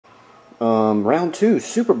Round 2,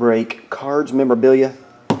 Super Break, Cards Memorabilia,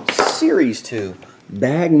 Series 2,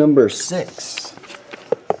 bag number 6.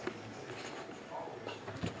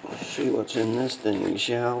 Let's see what's in this thing,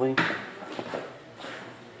 shall we?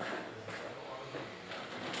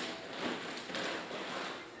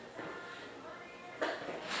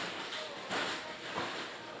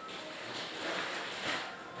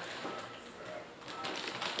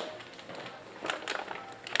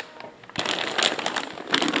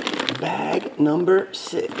 Bag number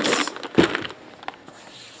 6.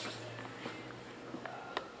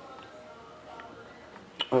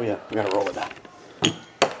 Oh yeah, we gotta roll the die.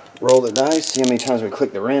 Roll the dice, see how many times we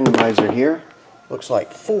click the randomizer here. Looks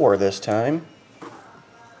like 4 this time.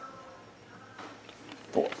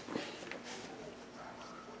 4.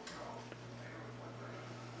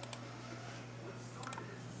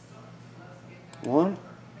 1,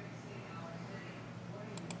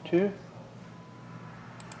 2,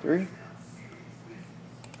 3,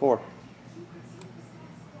 4.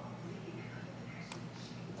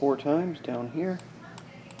 4 times down here.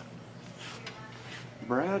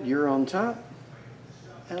 Brad, you're on top.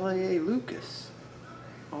 L.A. Lucas.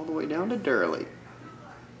 All the way down to Durley.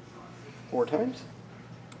 4 times.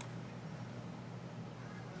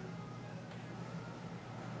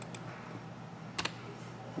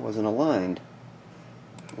 Wasn't aligned.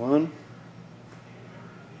 1,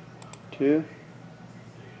 2,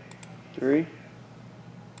 3,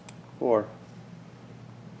 4.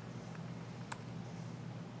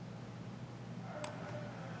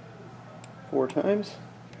 4 times.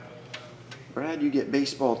 Brad, you get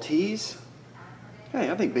baseball tees.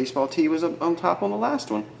 Hey, I think baseball tee was up on top on the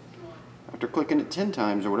last one. After clicking it 10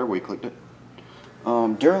 times or whatever we clicked it.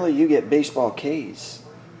 Durley, you get baseball Ks.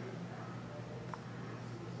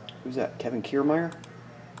 Who's that? Kevin Kiermaier?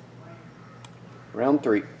 Round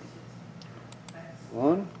 3.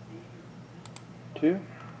 1, 2,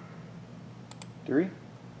 3,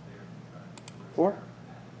 4.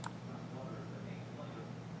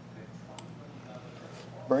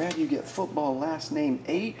 Brad, you get football last name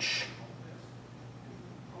H.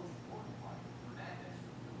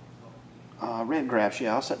 Red graphs,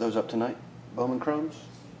 yeah, I'll set those up tonight. Bowman Chromes.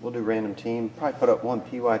 We'll do random team. Probably put up 1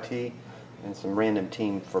 PYT and some random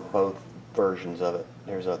team for both versions of it.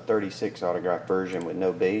 There's a 36 autograph version with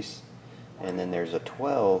no base, and then there's a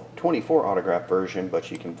 24 autograph version, but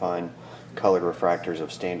you can find colored refractors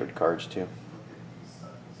of standard cards too.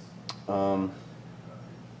 I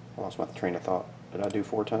lost my train of thought. Did I do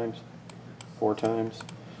 4 times? 4 times.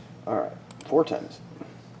 Alright, 4 times.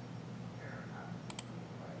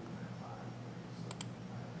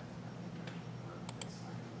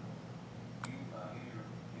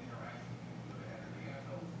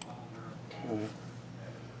 Okay.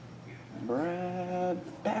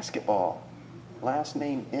 Brad, basketball. Last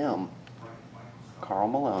name M. Karl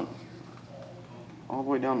Malone. All the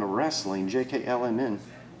way down to wrestling, JKLMN.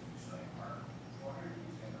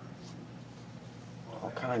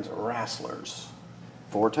 All kinds of wrestlers.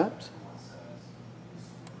 4 times.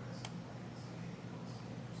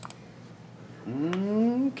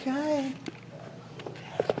 Okay.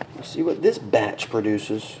 Let's see what this batch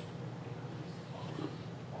produces.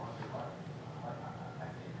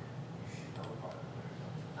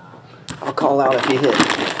 I'll call out if you hit.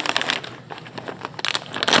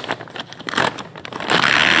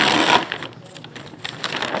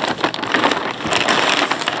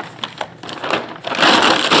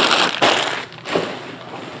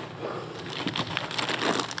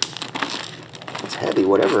 It's heavy,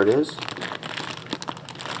 whatever it is.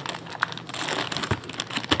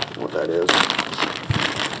 What that is.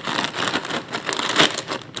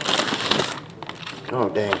 Oh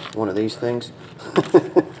dang, one of these things.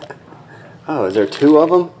 Oh, is there 2 of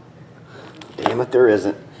them? Damn it, there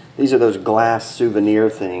isn't. These are those glass souvenir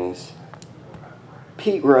things.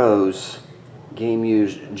 Pete Rose, game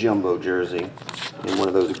used jumbo jersey, in one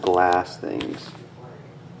of those glass things.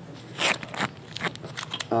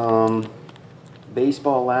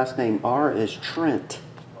 Baseball last name R is Trent.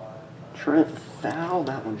 Trent Fowl,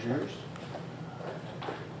 that one's yours.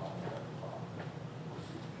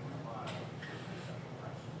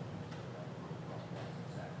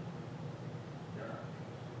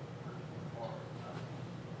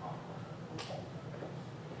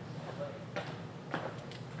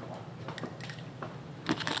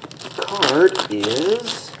 Card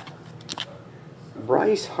is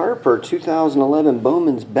Bryce Harper, 2011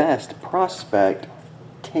 Bowman's Best Prospect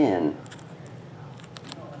 10.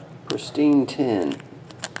 Pristine 10.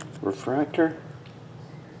 Refractor.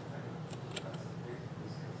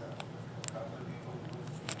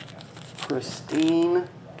 Pristine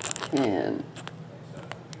 10.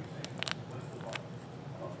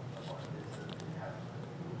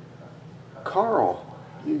 Carl.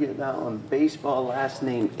 You get that one. Baseball last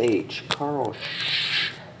name H. Carl.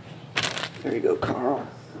 There you go, Carl.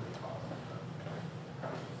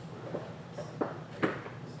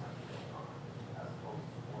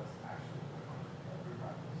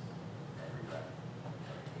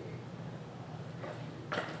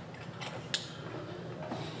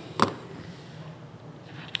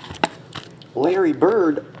 Larry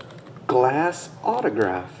Bird glass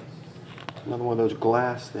autograph. Another one of those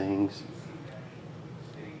glass things.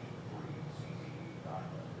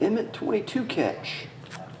 Emmett 22 catch.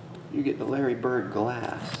 You get the Larry Bird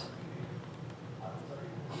glass.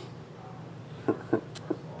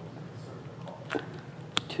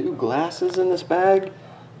 Two glasses in this bag,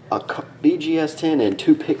 a BGS 10, and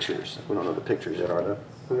two pictures. We don't know the pictures yet, are there?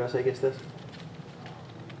 Who did I say gets this?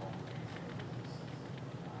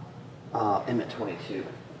 Emmett 22.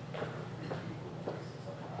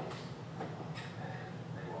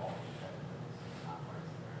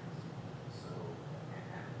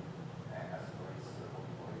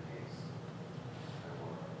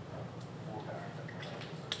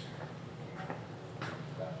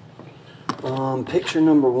 Picture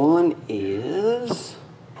number 1 is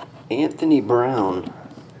Anthony Brown.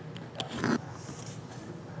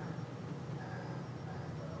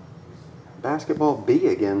 Basketball B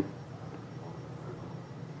again.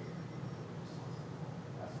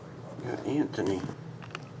 Got Anthony.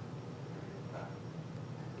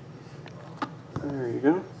 There you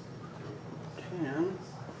go. 10.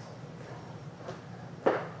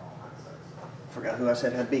 Forgot who I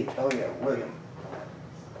said had B. Oh yeah, William.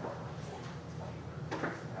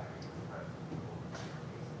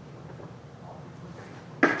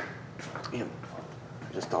 Damn.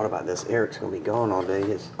 I just thought about this. Eric's going to be gone all day.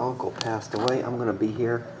 His uncle passed away. I'm going to be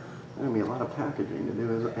here. There's going to be a lot of packaging to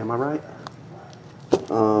do. Am I right?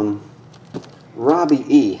 Robbie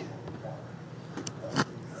E.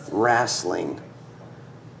 Wrestling.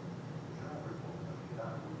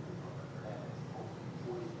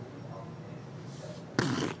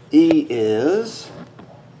 E is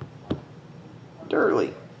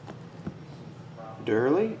Durley.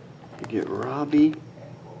 Durley. You get Robbie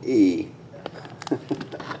E.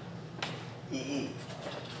 E.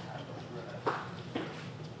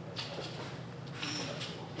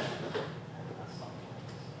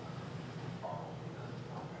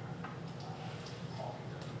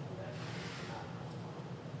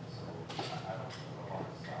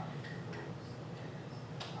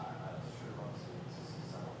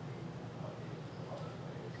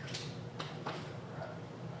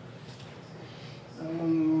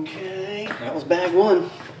 Okay, that was bag 1.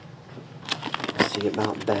 Let's see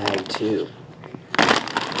about bag 2.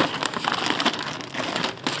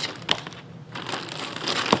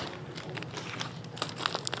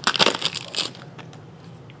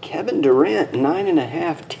 Kevin Durant,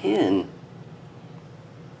 9.5, 10.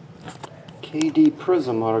 KD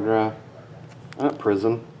Prism autograph. Not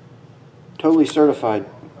Prism. Totally certified.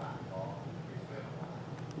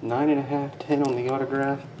 9.5, 10 on the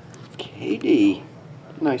autograph. KD.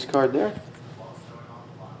 Nice card there.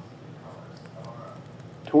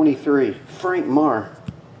 23. Frank Marr.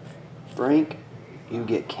 Frank, you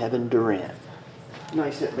get Kevin Durant.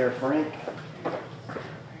 Nice hit there, Frank.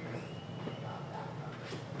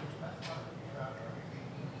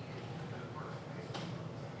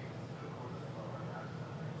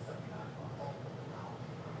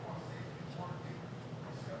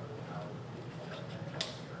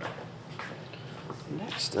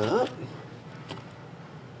 Next up,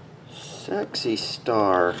 Sexy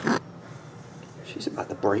Star. She's about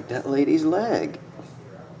to break that lady's leg.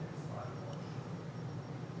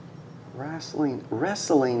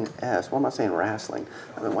 Wrestling S. Why am I saying wrestling?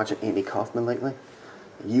 I've been watching Andy Kaufman lately.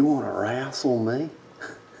 You want to wrestle me?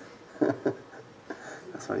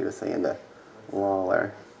 That's what he was saying to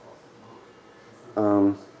Lawler.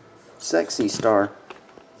 Sexy Star.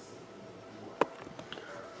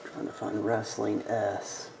 Trying to find Wrestling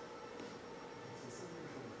S.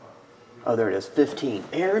 Oh, there it is. 15.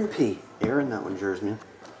 Aaron P. Aaron, that one's yours, man.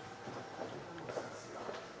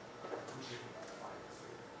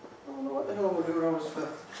 I don't know what the hell we're doing. I'm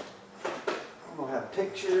going to have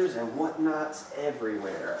pictures and whatnots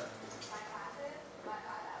everywhere.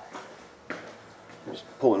 I'm just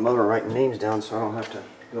pulling them over and writing names down so I don't have to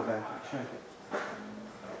go back and check it.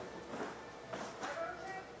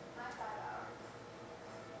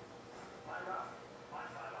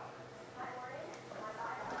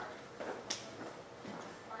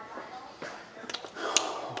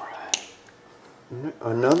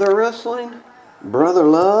 Another wrestling? Brother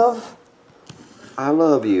Love? I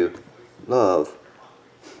love you. Love.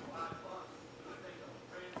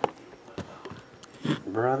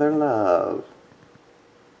 Brother Love.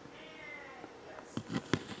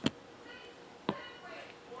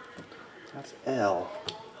 That's L.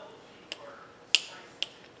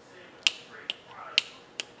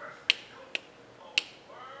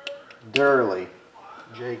 Durley.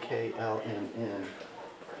 Jklmn.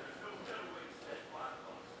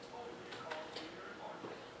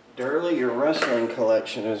 Durley, your wrestling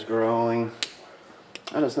collection is growing.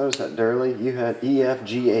 I just noticed that, Durley. You had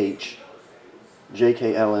EFGH.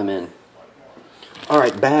 JKLMN.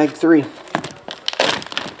 Alright, bag 3.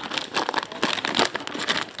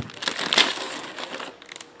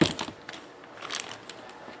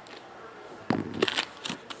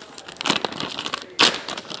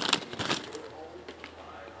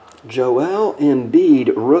 Joel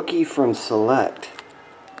Embiid, rookie from Select.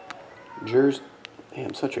 Jersey.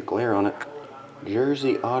 Damn, such a glare on it.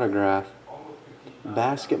 Jersey autograph.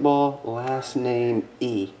 Basketball, last name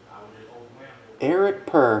E. Eric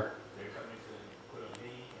Purr.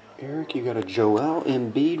 Eric, you got a Joel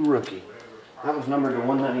Embiid rookie. That was numbered to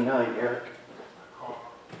 199, Eric.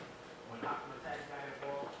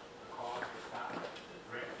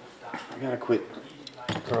 I gotta quit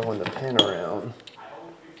throwing the pen around.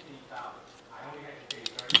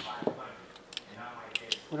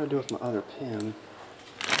 What do I do with my other pen?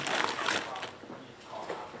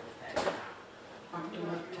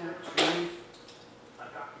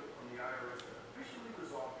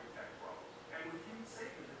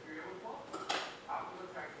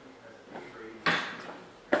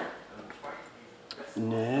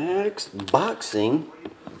 Next, boxing.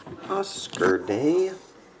 Oscar de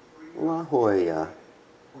La Hoya.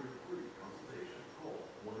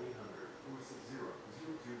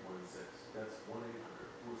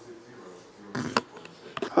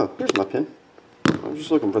 Oh, here's my pen. I was just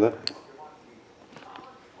looking for that.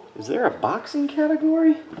 Is there a boxing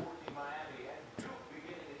category?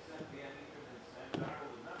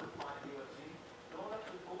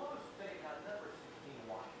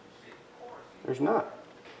 There's not.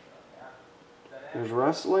 There's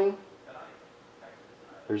wrestling.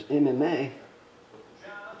 There's MMA.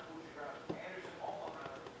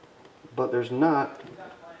 But there's not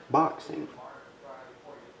boxing.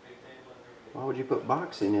 Why would you put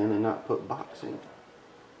boxing in and not put boxing?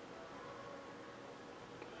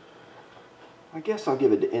 I guess I'll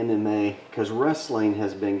give it to MMA because wrestling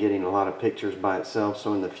has been getting a lot of pictures by itself.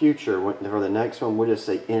 So in the future, for the next one, we'll just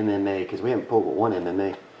say MMA because we haven't pulled but one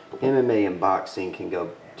MMA. MMA and boxing can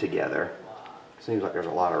go together. Seems like there's a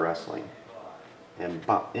lot of wrestling. And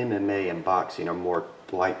MMA and boxing are more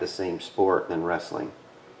like the same sport than wrestling.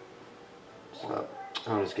 So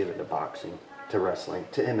I'll just give it to boxing, to wrestling,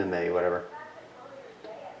 to MMA, whatever.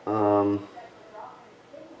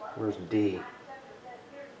 Where's D?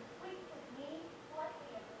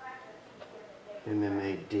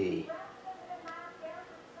 MMA D.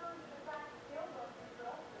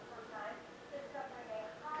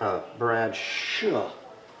 Brad Shaw.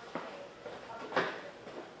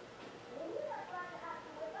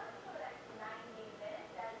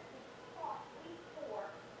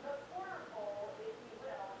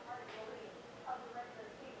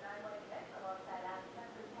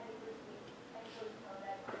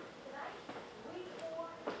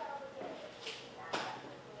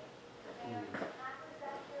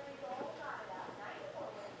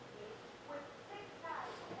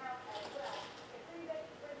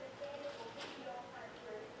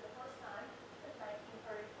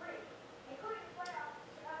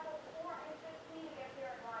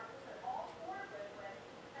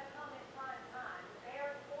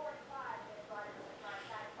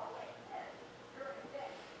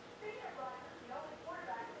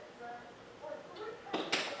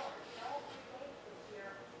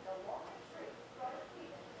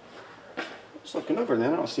 Just looking over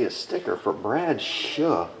there, I don't see a sticker for Brad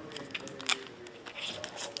Shaw.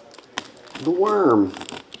 The Worm.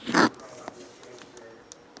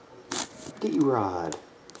 D-Rod.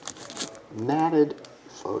 Matted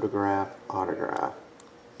photograph autograph.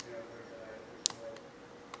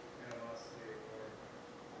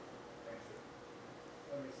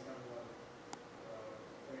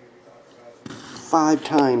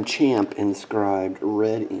 Five-time champ inscribed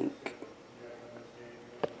red ink.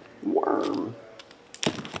 Worm.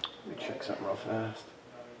 Let me check something real fast.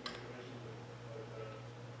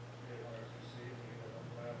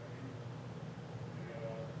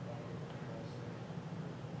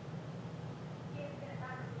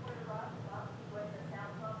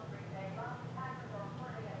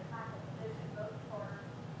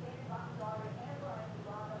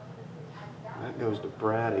 That goes to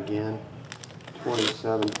Brad again.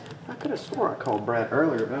 27. I could have swore I called Brad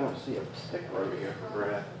earlier, but I don't see a sticker over here for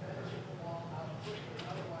Brad.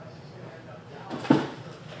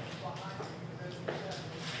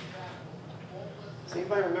 Does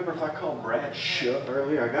anybody remember if I called Brad Shook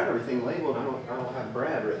earlier? I got everything labeled. I don't have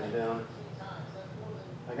Brad written down.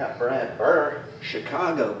 I got Brad Burr,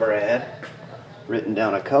 Chicago Brad, written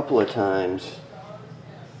down a couple of times.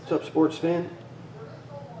 What's up, sports fan?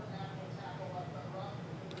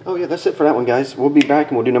 Oh yeah, that's it for that one, guys. We'll be back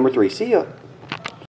and we'll do number 3. See ya.